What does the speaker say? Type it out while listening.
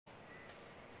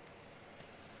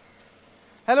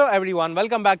Hello everyone,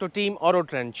 welcome back to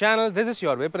TeamAutoTrend channel. This is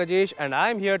your Vip Rajesh and I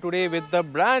am here today with the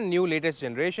brand new latest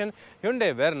generation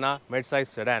Hyundai Verna midsize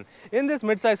sedan. In this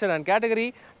midsize sedan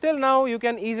category, till now you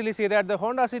can easily say that the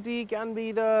Honda City can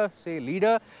be the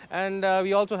leader, and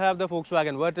we also have the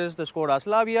Volkswagen Virtus, the Skoda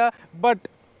Slavia, but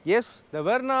yes, the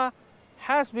Verna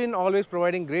has been always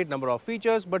providing great number of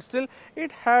features, but still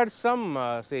it had some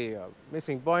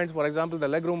missing points. For example, the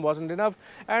legroom wasn't enough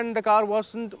and the car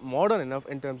wasn't modern enough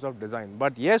in terms of design.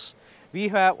 But yes, we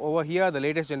have over here the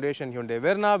latest generation Hyundai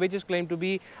Verna, which is claimed to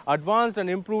be advanced and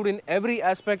improved in every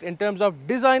aspect. In terms of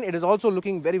design, it is also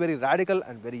looking very radical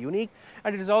and very unique,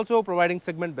 and it is also providing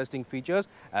segment besting features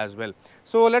as well.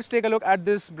 So let's take a look at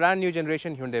this brand new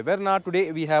generation Hyundai Verna.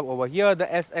 Today we have over here the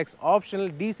SX optional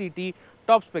DCT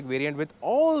top spec variant with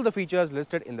all the features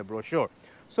listed in the brochure.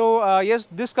 So yes,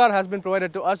 this car has been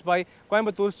provided to us by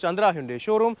Coimbatore's Chandra Hyundai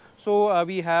showroom. So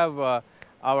we have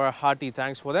our hearty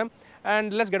thanks for them.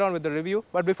 And let's get on with the review.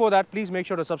 But before that, please make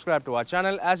sure to subscribe to our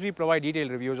channel, as we provide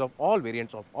detailed reviews of all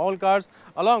variants of all cars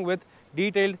along with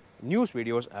detailed news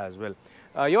videos as well.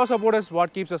 Your support is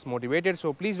what keeps us motivated,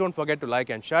 so please don't forget to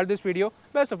like and share this video.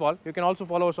 Best of all, you can also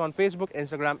follow us on Facebook,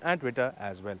 Instagram and Twitter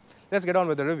as well. Let's get on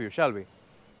with the review, shall we?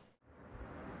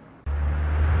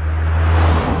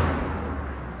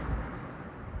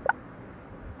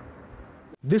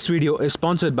 This video is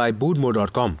sponsored by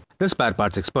Boodmo.com, the spare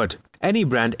parts expert. Any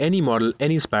brand, any model,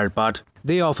 any spare part,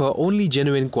 they offer only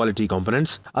genuine quality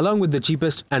components along with the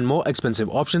cheapest and more expensive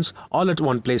options all at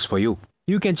one place for you.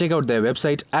 You can check out their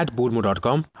website at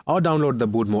Boodmo.com or download the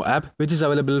Boodmo app, which is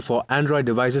available for Android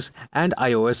devices and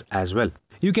iOS as well.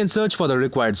 You can search for the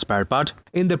required spare part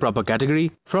in the proper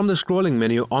category from the scrolling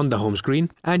menu on the home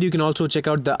screen, and you can also check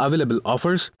out the available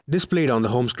offers displayed on the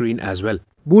home screen as well.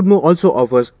 Boodmo also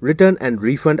offers return and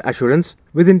refund assurance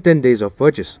within 10 days of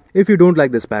purchase. If you don't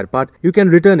like the spare part, you can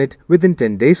return it within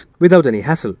 10 days without any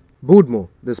hassle. Boodmo,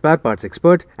 the spare parts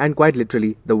expert and quite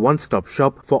literally the one-stop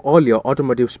shop for all your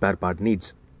automotive spare part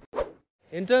needs.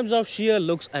 In terms of sheer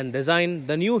looks and design,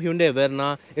 the new Hyundai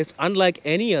Verna is unlike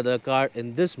any other car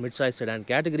in this midsize sedan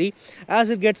category,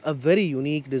 as it gets a very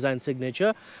unique design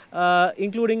signature,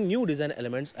 including new design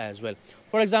elements as well.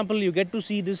 For example, you get to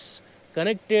see this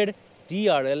connected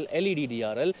DRL, LED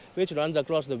DRL, which runs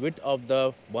across the width of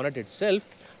the bonnet itself.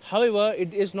 However,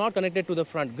 it is not connected to the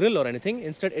front grille or anything.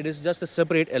 Instead, it is just a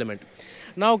separate element.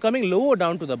 Now, coming lower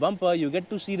down to the bumper, you get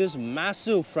to see this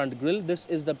massive front grille. This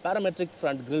is the parametric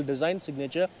front grille design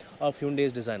signature of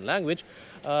Hyundai's design language.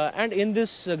 And in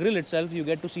this grille itself, you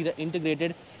get to see the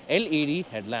integrated LED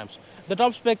headlamps. The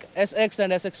top spec SX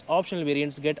and SX optional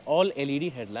variants get all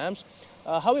LED headlamps.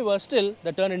 However, still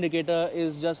the turn indicator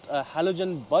is just a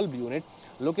halogen bulb unit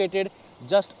located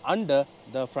just under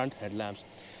the front headlamps.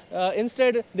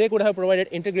 Instead, they could have provided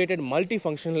integrated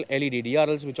multifunctional LED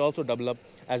DRLs, which also double up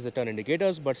as the turn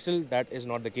indicators, but still that is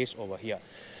not the case over here.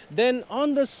 Then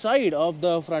on the side of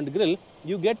the front grille,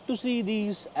 you get to see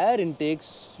these air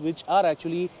intakes, which are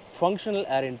actually functional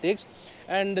air intakes,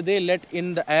 and they let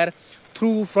in the air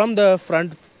through from the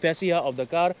front fascia of the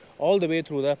car all the way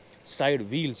through the side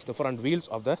wheels, the front wheels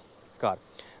of the car.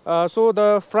 So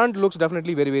the front looks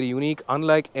definitely very unique,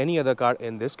 unlike any other car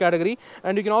in this category.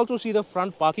 And you can also see the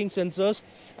front parking sensors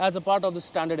as a part of the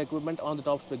standard equipment on the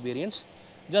top spec variants,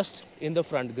 just in the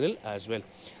front grille as well.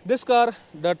 This car,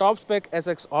 the top spec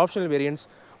SX optional variants,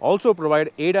 also provide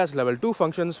ADAS level 2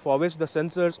 functions, for which the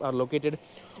sensors are located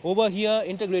over here,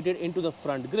 integrated into the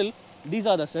front grille. These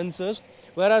are the sensors,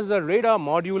 whereas the radar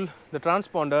module, the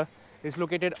transponder, is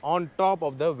located on top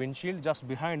of the windshield just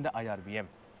behind the IRVM.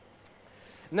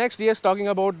 Next, yes, talking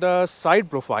about the side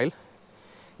profile.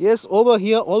 Yes, over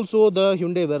here also the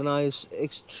Hyundai Verna is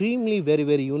extremely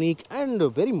very unique and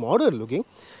very modern looking.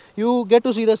 You get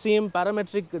to see the same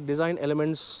parametric design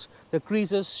elements, the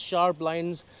creases, sharp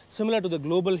lines, similar to the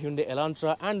global Hyundai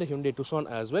Elantra and the Hyundai Tucson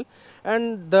as well.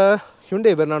 And the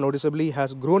Hyundai Verna noticeably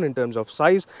has grown in terms of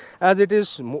size, as it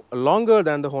is longer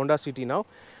than the Honda City now,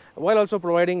 while also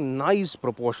providing nice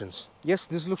proportions. Yes,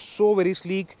 this looks so very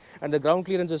sleek, and the ground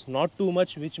clearance is not too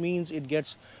much, which means it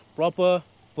gets proper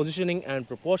positioning and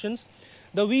proportions.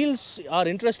 The wheels are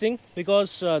interesting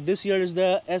because this here is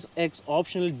the SX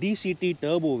optional DCT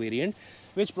turbo variant,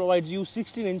 which provides you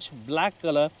 16-inch black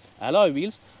color alloy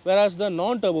wheels, whereas the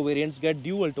non-turbo variants get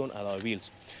dual tone alloy wheels.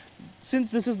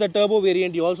 Since this is the turbo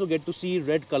variant, you also get to see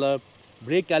red color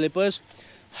brake calipers.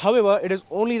 However, it is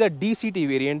only the DCT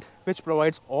variant which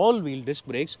provides all-wheel disc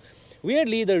brakes.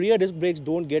 Weirdly, the rear disc brakes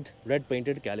don't get red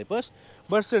painted calipers,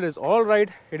 but still it's alright.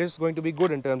 It is going to be good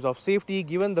in terms of safety,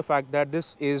 given the fact that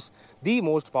this is the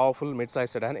most powerful midsize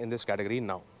sedan in this category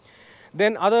now.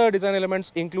 Then other design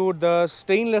elements include the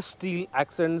stainless steel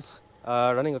accents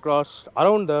running across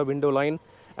around the window line,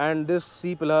 and this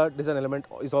C-pillar design element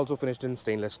is also finished in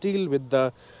stainless steel with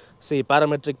the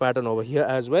parametric pattern over here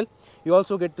as well. You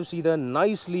also get to see the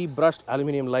nicely brushed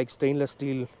aluminum like stainless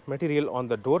steel material on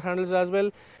the door handles as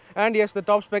well. And yes, the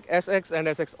top spec SX and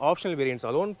SX optional variants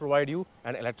alone provide you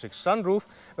an electric sunroof,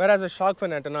 whereas a shark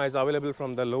fin antenna is available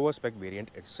from the lower spec variant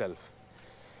itself.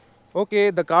 Okay,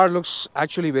 the car looks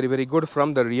actually very good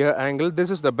from the rear angle. This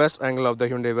is the best angle of the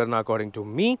Hyundai Verna according to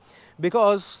me,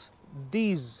 because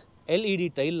these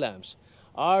LED tail lamps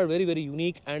are very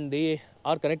unique, and they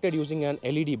are connected using an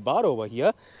LED bar over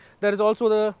here. There is also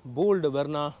the bold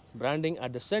Verna branding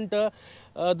at the center.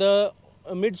 The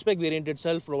mid-spec variant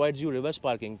itself provides you reverse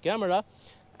parking camera,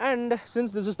 and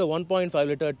since this is the 1.5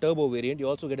 liter turbo variant, you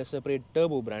also get a separate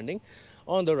turbo branding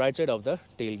on the right side of the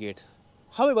tailgate.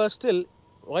 However, still,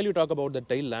 while you talk about the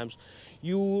tail lamps,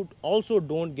 you also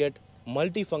don't get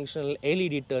multifunctional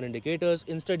LED turn indicators.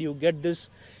 Instead, you get this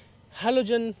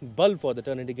halogen bulb for the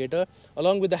turn indicator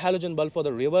along with the halogen bulb for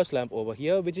the reverse lamp over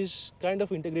here, which is kind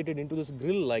of integrated into this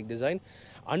grill-like design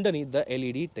underneath the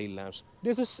LED tail lamps.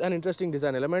 This is an interesting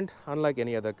design element, unlike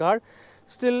any other car.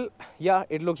 Still, yeah,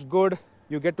 it looks good.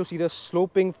 You get to see the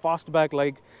sloping fastback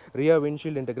like rear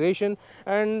windshield integration,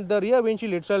 and the rear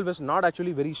windshield itself is not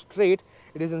actually very straight.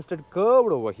 It is instead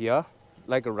curved over here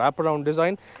like a wraparound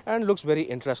design and looks very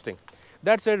interesting.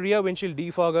 That said, rear windshield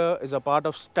defogger is a part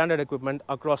of standard equipment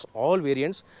across all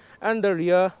variants, and the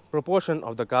rear proportion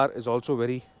of the car is also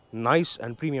very nice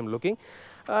and premium looking,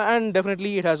 and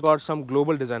definitely it has got some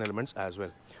global design elements as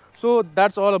well. So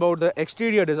that's all about the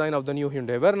exterior design of the new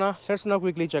Hyundai Verna. Let's now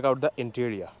quickly check out the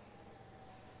interior.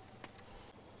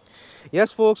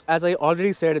 Yes folks, as I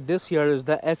already said, this here is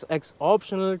the SX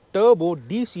optional turbo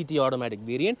DCT automatic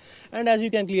variant, and as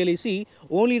you can clearly see,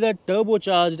 only the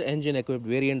turbocharged engine equipped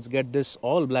variants get this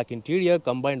all black interior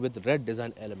combined with red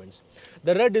design elements.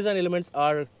 The red design elements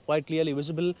are quite clearly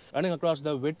visible running across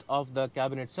the width of the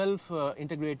cabin itself,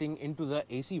 integrating into the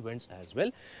AC vents as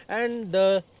well, and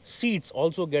the seats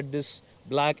also get this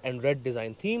black and red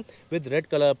design theme with red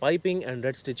color piping and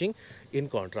red stitching in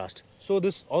contrast. So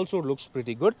this also looks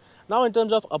pretty good. Now in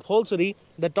terms of upholstery,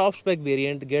 the top spec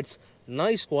variant gets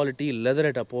nice quality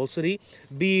leatherette upholstery,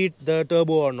 be it the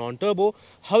turbo or non-turbo.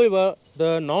 However,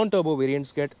 the non-turbo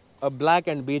variants get a black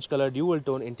and beige color dual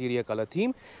tone interior color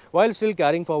theme, while still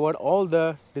carrying forward all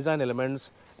the design elements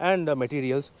and the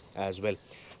materials as well.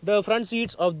 The front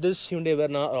seats of this Hyundai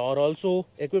Verna are also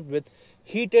equipped with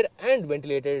heated and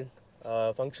ventilated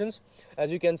functions.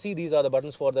 As you can see, these are the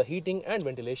buttons for the heating and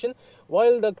ventilation,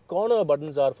 while the corner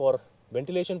buttons are for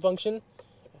ventilation function.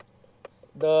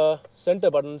 The center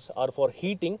buttons are for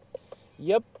heating.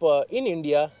 Yep, in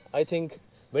India, I think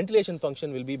ventilation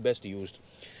function will be best used.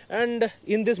 And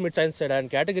in this mid-size sedan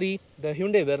category, the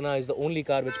Hyundai Verna is the only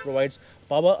car which provides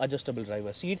power adjustable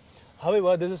driver seat.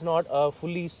 However, this is not a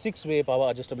fully 6-way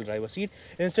power adjustable driver seat.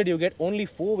 Instead, you get only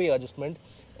 4-way adjustment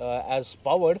as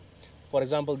powered. For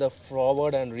example, the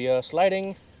forward and rear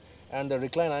sliding and the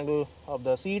recline angle of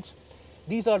the seats.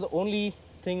 These are the only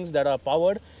things that are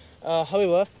powered.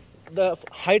 However, the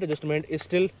height adjustment is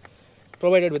still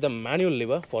provided with a manual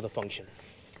lever for the function.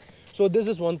 So this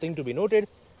is one thing to be noted.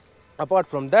 Apart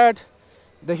from that,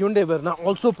 the Hyundai Verna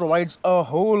also provides a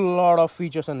whole lot of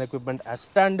features and equipment as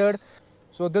standard.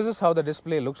 So this is how the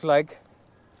display looks like,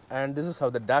 and this is how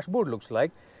the dashboard looks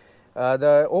like.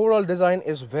 The overall design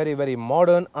is very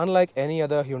modern, unlike any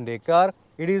other Hyundai car.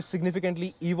 It is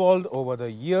significantly evolved over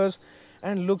the years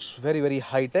and looks very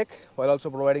high tech, while also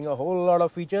providing a whole lot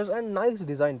of features and nice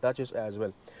design touches as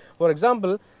well. For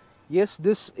example, yes,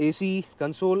 this AC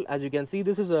console, as you can see,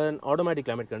 this is an automatic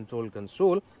climate control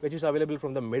console which is available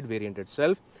from the mid variant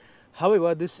itself.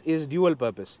 However, this is dual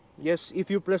purpose. Yes, if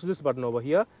you press this button over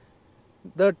here,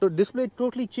 the display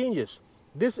totally changes.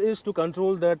 This is to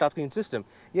control the touchscreen system.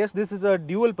 Yes, this is a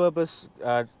dual purpose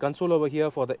console over here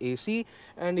for the AC,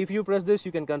 and if you press this,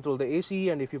 you can control the AC,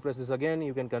 and if you press this again,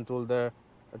 you can control the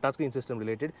touchscreen system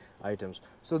related items.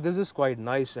 So this is quite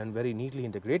nice and very neatly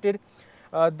integrated.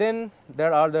 Then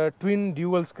there are the twin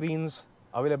dual screens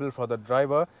available for the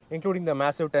driver, including the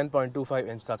massive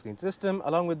 10.25-inch touchscreen system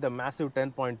along with the massive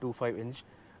 10.25-inch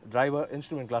driver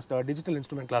instrument cluster, digital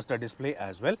instrument cluster display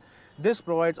as well. This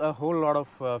provides a whole lot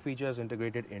of features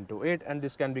integrated into it, and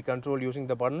this can be controlled using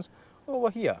the buttons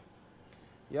over here.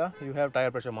 Yeah, you have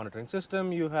tire pressure monitoring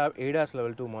system, you have ADAS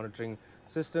level 2 monitoring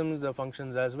systems, the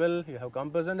functions as well, you have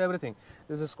compass and everything.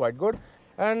 This is quite good.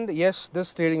 And yes, this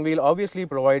steering wheel obviously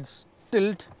provides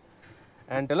tilt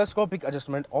and telescopic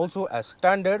adjustment also as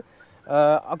standard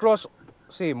across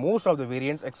say most of the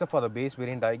variants except for the base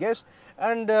variant, I guess.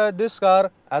 And this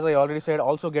car, as I already said,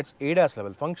 also gets ADAS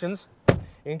level functions,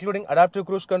 including adaptive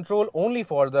cruise control only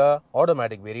for the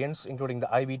automatic variants, including the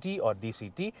IVT or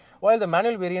DCT, while the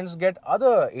manual variants get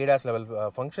other ADAS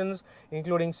level functions,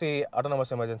 including say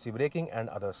autonomous emergency braking and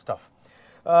other stuff.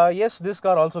 Yes, this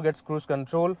car also gets cruise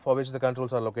control, for which the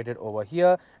controls are located over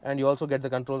here, and you also get the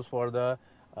controls for the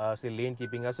say lane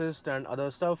keeping assist and other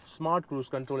stuff. Smart cruise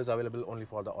control is available only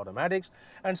for the automatics,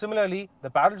 and similarly the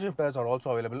paddle shifters are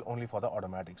also available only for the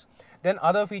automatics. Then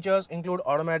other features include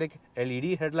automatic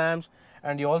LED headlamps,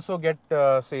 and you also get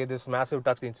say this massive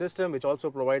touchscreen system, which also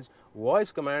provides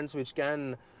voice commands which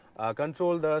can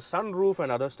control the sunroof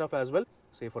and other stuff as well.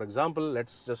 Say for example,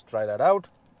 let's just try that out.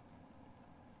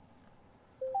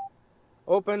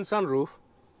 Open sunroof.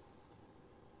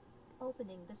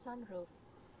 Opening the sunroof.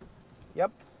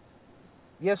 Yep.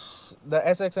 Yes, the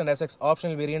SX and SX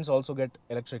optional variants also get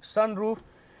electric sunroof,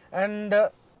 and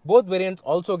both variants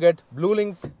also get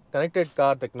BlueLink connected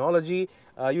car technology,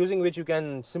 using which you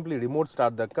can simply remote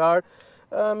start the car,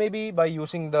 maybe by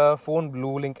using the phone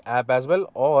BlueLink app as well,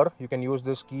 or you can use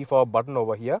this key fob button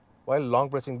over here. While long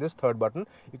pressing this third button,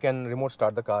 you can remote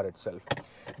start the car itself.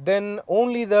 Then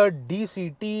only the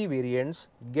DCT variants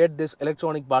get this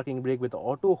electronic parking brake with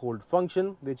auto hold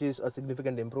function, which is a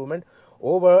significant improvement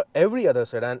over every other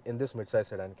sedan in this midsize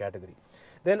sedan category.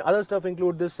 Then other stuff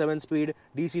include this 7-speed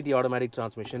DCT automatic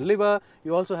transmission lever.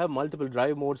 You also have multiple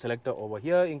drive mode selector over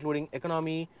here, including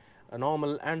economy,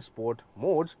 normal and sport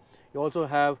modes. You also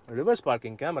have reverse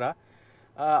parking camera.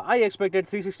 I expected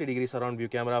 360-degree surround view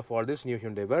camera for this new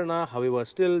Hyundai Verna. However,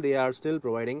 they are still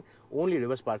providing only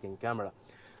reverse parking camera.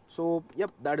 So,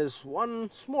 yep, that is one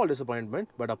small disappointment.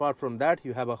 But apart from that,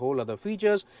 you have a whole other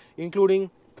features, including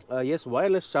yes,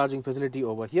 wireless charging facility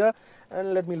over here.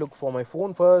 And let me look for my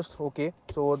phone first. Okay,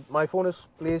 so my phone is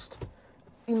placed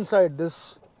inside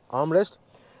this armrest.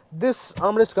 This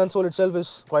armrest console itself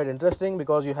is quite interesting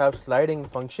because you have sliding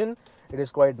function. It is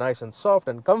quite nice and soft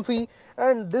and comfy,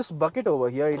 and this bucket over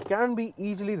here, it can be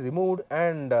easily removed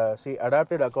and say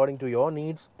adapted according to your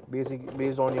needs,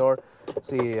 based on your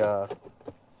say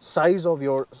size of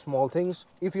your small things.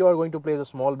 If you are going to place a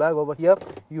small bag over here,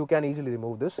 you can easily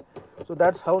remove this. So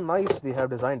that's how nice they have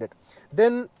designed it.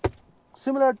 Then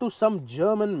similar to some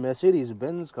German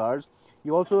Mercedes-Benz cars,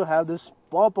 you also have this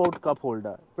pop-out cup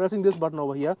holder. Pressing this button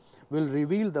over here will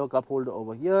reveal the cup holder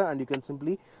over here, and you can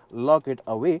simply lock it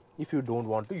away if you don't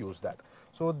want to use that.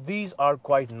 So these are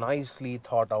quite nicely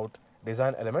thought out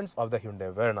design elements of the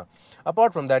Hyundai Verna.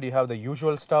 Apart from that, you have the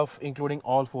usual stuff, including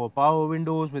all 4 power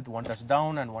windows with one touch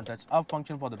down and one touch up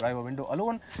function for the driver window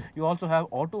alone. You also have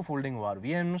auto folding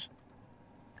RVMs.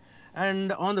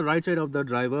 And on the right side of the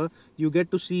driver, you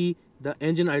get to see the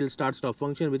engine idle start stop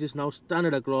function, which is now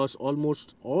standard across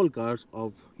almost all cars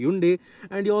of Hyundai.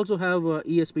 And you also have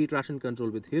ESP traction control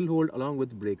with hill hold along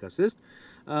with brake assist.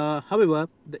 However,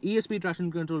 the ESP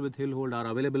traction control with hill hold are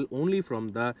available only from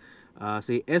the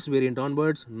say S variant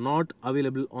onwards, not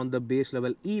available on the base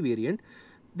level E variant.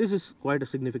 This is quite a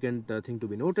significant thing to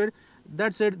be noted.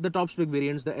 That said, the top spec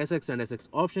variants, the SX and SX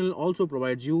optional, also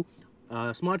provides you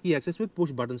smart key access with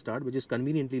push button start, which is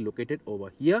conveniently located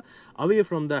over here, away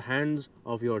from the hands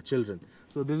of your children.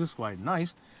 So this is quite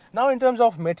nice. Now in terms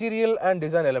of material and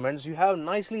design elements, you have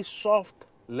nicely soft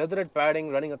leatherette padding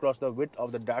running across the width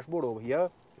of the dashboard over here.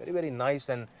 Very nice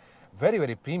and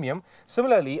very premium.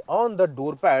 Similarly, on the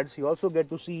door pads, you also get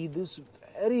to see this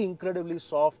very incredibly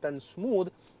soft and smooth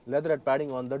leatherette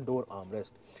padding on the door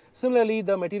armrest. Similarly,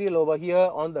 the material over here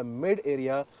on the mid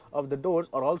area of the doors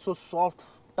are also soft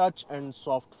touch and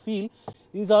soft feel.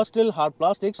 These are still hard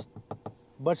plastics,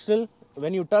 but still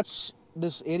when you touch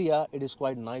this area, it is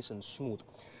quite nice and smooth.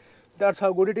 That's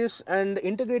how good it is. And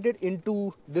integrated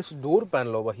into this door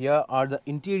panel over here are the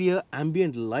interior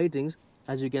ambient lightings.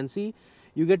 As you can see,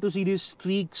 you get to see these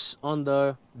streaks on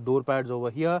the door pads over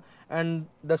here, and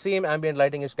the same ambient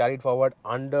lighting is carried forward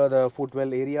under the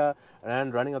footwell area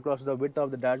and running across the width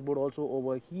of the dashboard also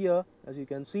over here. As you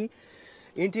can see,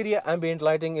 interior ambient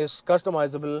lighting is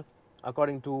customizable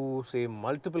according to say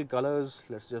multiple colors.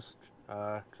 Let's just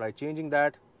try changing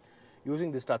that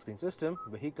using this touchscreen system.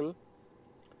 Vehicle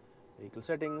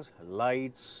settings,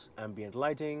 lights, ambient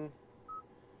lighting,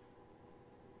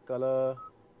 color.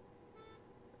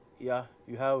 Yeah,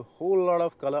 you have whole lot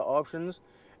of color options,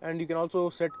 and you can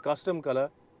also set custom color.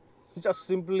 Just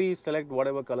simply select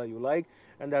whatever color you like,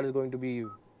 and that is going to be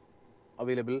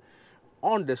available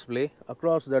on display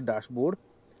across the dashboard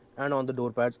and on the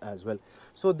door pads as well.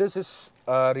 So this is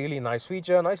a really nice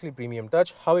feature, nicely premium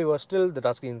touch. However, still the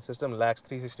touchscreen system lacks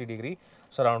 360-degree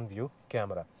surround view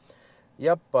camera.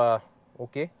 Yep,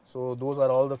 Okay, so those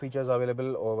are all the features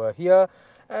available over here,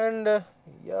 and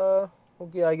yeah,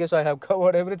 okay, I guess I have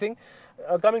covered everything.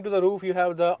 Coming to the roof, you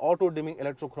have the auto dimming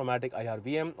electrochromatic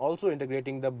IRVM, also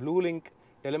integrating the BlueLink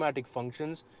telematic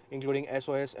functions, including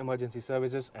SOS, emergency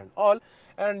services and all.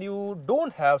 And you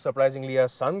don't have, surprisingly, a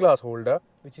sunglass holder,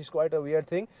 which is quite a weird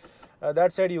thing.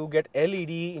 That said, you get LED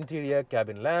interior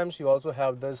cabin lamps. You also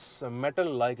have this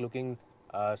metal-like looking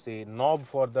say knob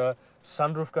for the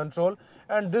sunroof control,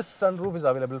 and this sunroof is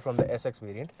available from the SX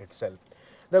variant itself.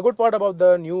 The good part about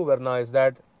the new Verna is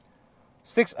that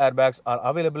 6 airbags are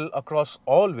available across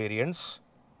all variants.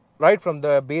 Right from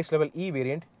the base level E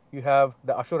variant, you have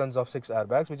the assurance of 6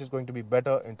 airbags, which is going to be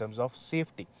better in terms of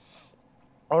safety.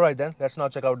 Alright then, let's now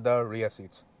check out the rear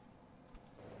seats.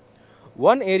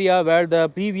 One area where the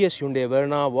previous Hyundai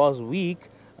Verna was weak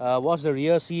was the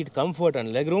rear seat comfort and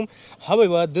legroom.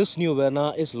 However, this new Verna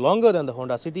is longer than the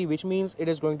Honda City, which means it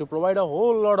is going to provide a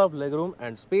whole lot of legroom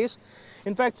and space.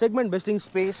 In fact, segment besting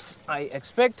space I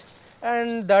expect,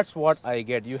 and that's what I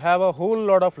get. You have a whole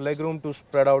lot of legroom to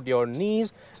spread out your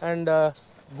knees and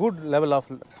good level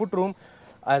of foot room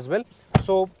as well.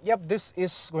 So yep, this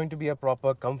is going to be a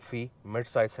proper comfy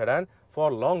mid-size sedan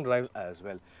for long drives as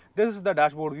well. This is the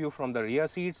dashboard view from the rear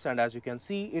seats, and as you can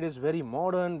see, it is very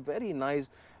modern, very nice,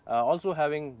 also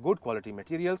having good quality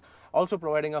materials, also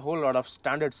providing a whole lot of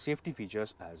standard safety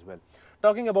features as well.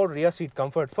 Talking about rear seat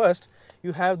comfort first,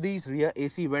 you have these rear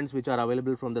AC vents which are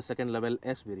available from the second level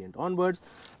S variant onwards,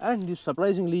 and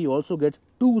surprisingly you also get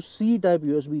 2 C-type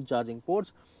USB charging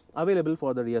ports available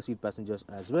for the rear seat passengers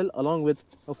as well, along with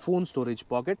a phone storage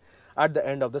pocket at the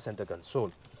end of the center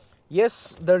console.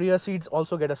 Yes, the rear seats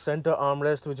also get a center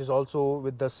armrest, which is also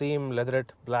with the same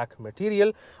leatherette black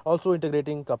material, also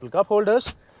integrating couple cup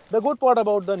holders. The good part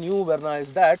about the new Verna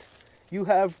is that you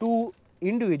have 2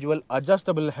 individual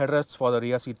adjustable headrests for the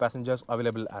rear seat passengers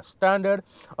available as standard,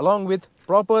 along with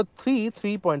proper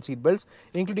 3-point seat belts,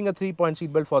 including a 3-point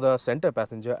seat belt for the center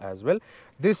passenger as well.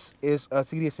 This is a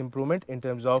serious improvement in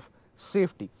terms of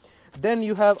safety. Then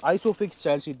you have ISOFIX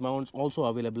child seat mounts also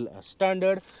available as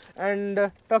standard.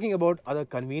 And talking about other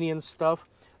convenience stuff,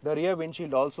 the rear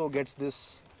windshield also gets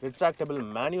this retractable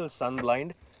manual sun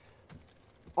blind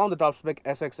on the top spec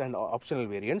SX and optional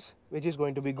variants, which is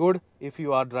going to be good if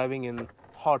you are driving in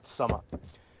hot summer.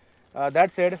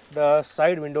 That said, the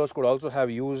side windows could also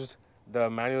have used the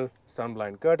manual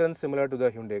sunblind curtains similar to the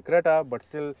Hyundai Creta, but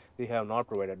still they have not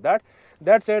provided that.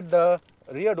 That said, the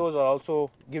rear doors are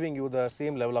also giving you the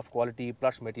same level of quality,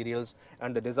 plush materials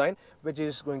and the design, which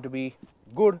is going to be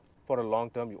good for a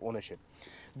long-term ownership.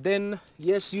 Then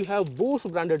yes, you have Bose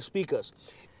branded speakers.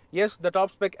 Yes, the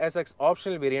top spec SX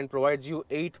optional variant provides you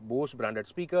 8 Bose branded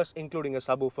speakers, including a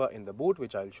subwoofer in the boot,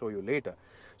 which I'll show you later.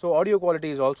 So audio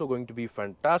quality is also going to be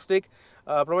fantastic,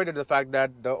 provided the fact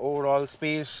that the overall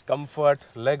space, comfort,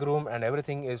 legroom and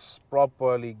everything is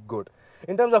properly good.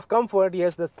 In terms of comfort,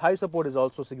 yes, the thigh support is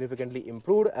also significantly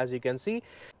improved. As you can see,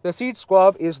 the seat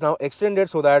squab is now extended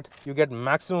so that you get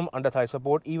maximum under thigh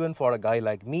support even for a guy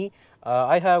like me.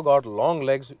 I have got long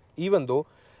legs, even though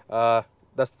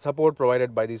the support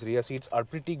provided by these rear seats are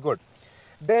pretty good.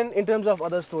 Then in terms of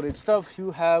other storage stuff,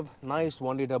 you have nice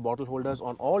 1-liter bottle holders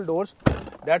on all doors.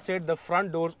 That said, the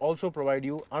front doors also provide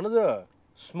you another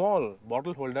small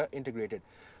bottle holder integrated.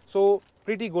 So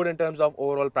pretty good in terms of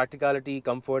overall practicality,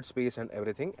 comfort, space and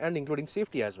everything, and including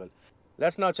safety as well.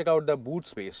 Let's now check out the boot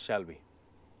space, shall we?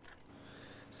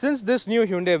 Since this new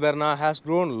Hyundai Verna has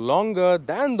grown longer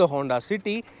than the Honda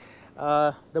City,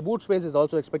 the boot space is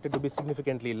also expected to be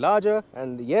significantly larger,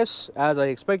 and yes, as I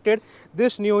expected,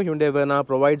 this new Hyundai Verna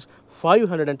provides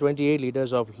 528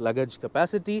 liters of luggage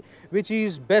capacity, which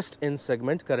is best in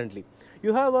segment currently.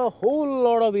 You have a whole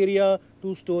lot of area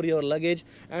to store your luggage,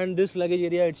 and this luggage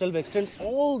area itself extends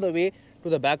all the way to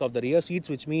the back of the rear seats,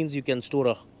 which means you can store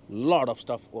a lot of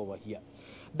stuff over here.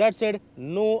 That said,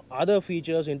 no other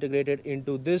features integrated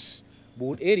into this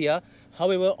boot area.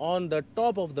 However, on the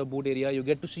top of the boot area, you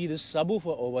get to see this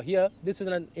subwoofer over here. This is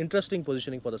an interesting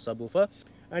positioning for the subwoofer,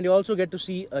 and you also get to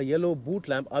see a yellow boot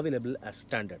lamp available as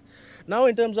standard. Now,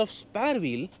 in terms of spare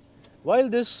wheel, while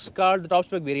this car, the top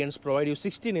spec variants provide you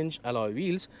 16-inch alloy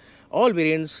wheels, all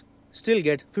variants still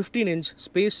get 15-inch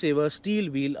space saver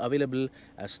steel wheel available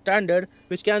as standard,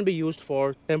 which can be used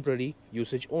for temporary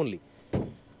usage only.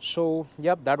 So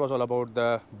yep, that was all about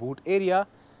the boot area.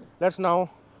 Let's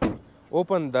now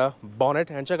open the bonnet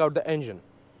and check out the engine.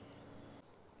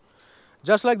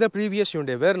 Just like the previous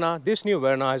Hyundai Verna, this new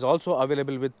Verna is also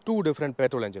available with 2 different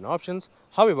petrol engine options.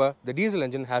 However, the diesel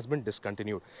engine has been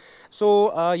discontinued.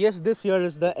 So yes, this here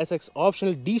is the SX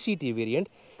optional DCT variant,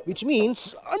 which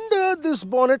means under this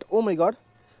bonnet, oh my god,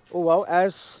 Oh wow,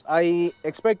 as I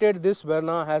expected, this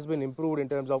Verna has been improved in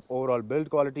terms of overall build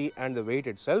quality and the weight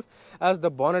itself, as the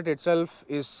bonnet itself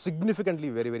is significantly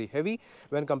very heavy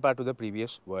when compared to the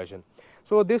previous version.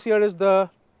 So this here is the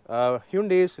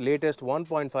Hyundai's latest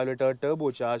 1.5 liter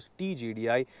turbocharged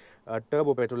TGDI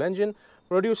turbo petrol engine,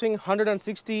 producing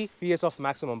 160 PS of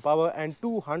maximum power and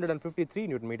 253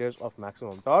 Newton meters of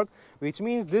maximum torque, which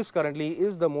means this currently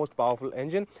is the most powerful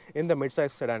engine in the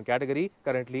mid-size sedan category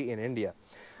currently in India.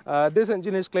 This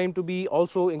engine is claimed to be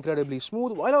also incredibly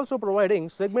smooth while also providing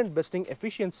segment besting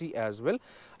efficiency as well.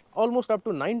 Almost up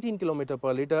to 19 km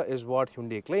per liter is what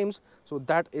Hyundai claims, so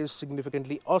that is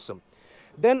significantly awesome.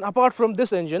 Then apart from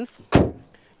this engine,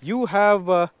 you have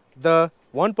the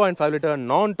 1.5 liter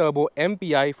non-turbo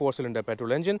MPI 4-cylinder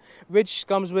petrol engine, which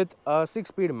comes with a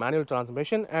 6-speed manual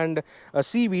transmission and a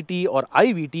CVT or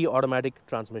IVT automatic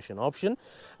transmission option.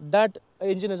 That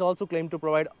engine is also claimed to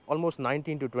provide almost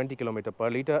 19 to 20 km per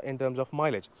liter in terms of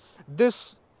mileage.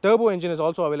 This turbo engine is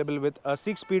also available with a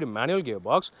 6-speed manual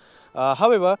gearbox.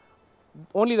 However,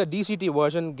 only the DCT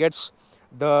version gets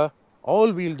the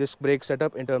all-wheel disc brake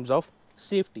setup in terms of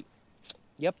safety.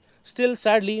 Yep. Still,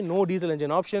 sadly, no diesel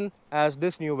engine option, as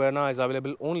this new Verna is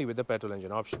available only with the petrol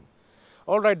engine option.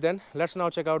 Alright then, let's now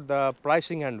check out the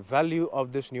pricing and value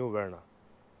of this new Verna.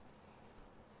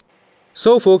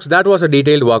 So folks, that was a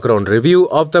detailed walk-around review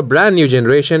of the brand new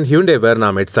generation Hyundai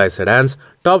Verna midsize sedans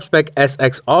top spec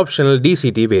SX optional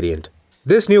DCT variant.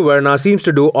 This new Verna seems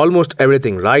to do almost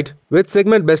everything right, with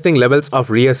segment besting levels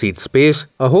of rear seat space,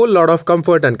 a whole lot of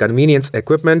comfort and convenience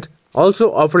equipment,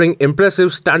 also offering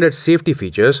impressive standard safety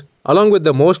features, along with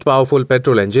the most powerful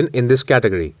petrol engine in this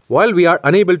category. While we are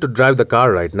unable to drive the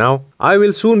car right now, I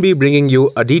will soon be bringing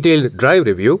you a detailed drive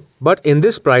review, but in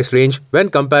this price range, when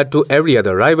compared to every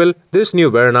other rival, this new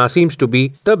Verna seems to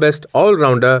be the best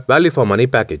all-rounder value for money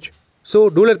package.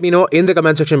 So do let me know in the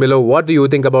comment section below what do you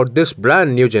think about this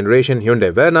brand new generation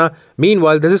Hyundai Verna.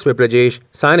 Meanwhile, this is Viprajesh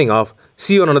signing off.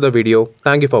 See you on another video.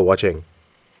 Thank you for watching.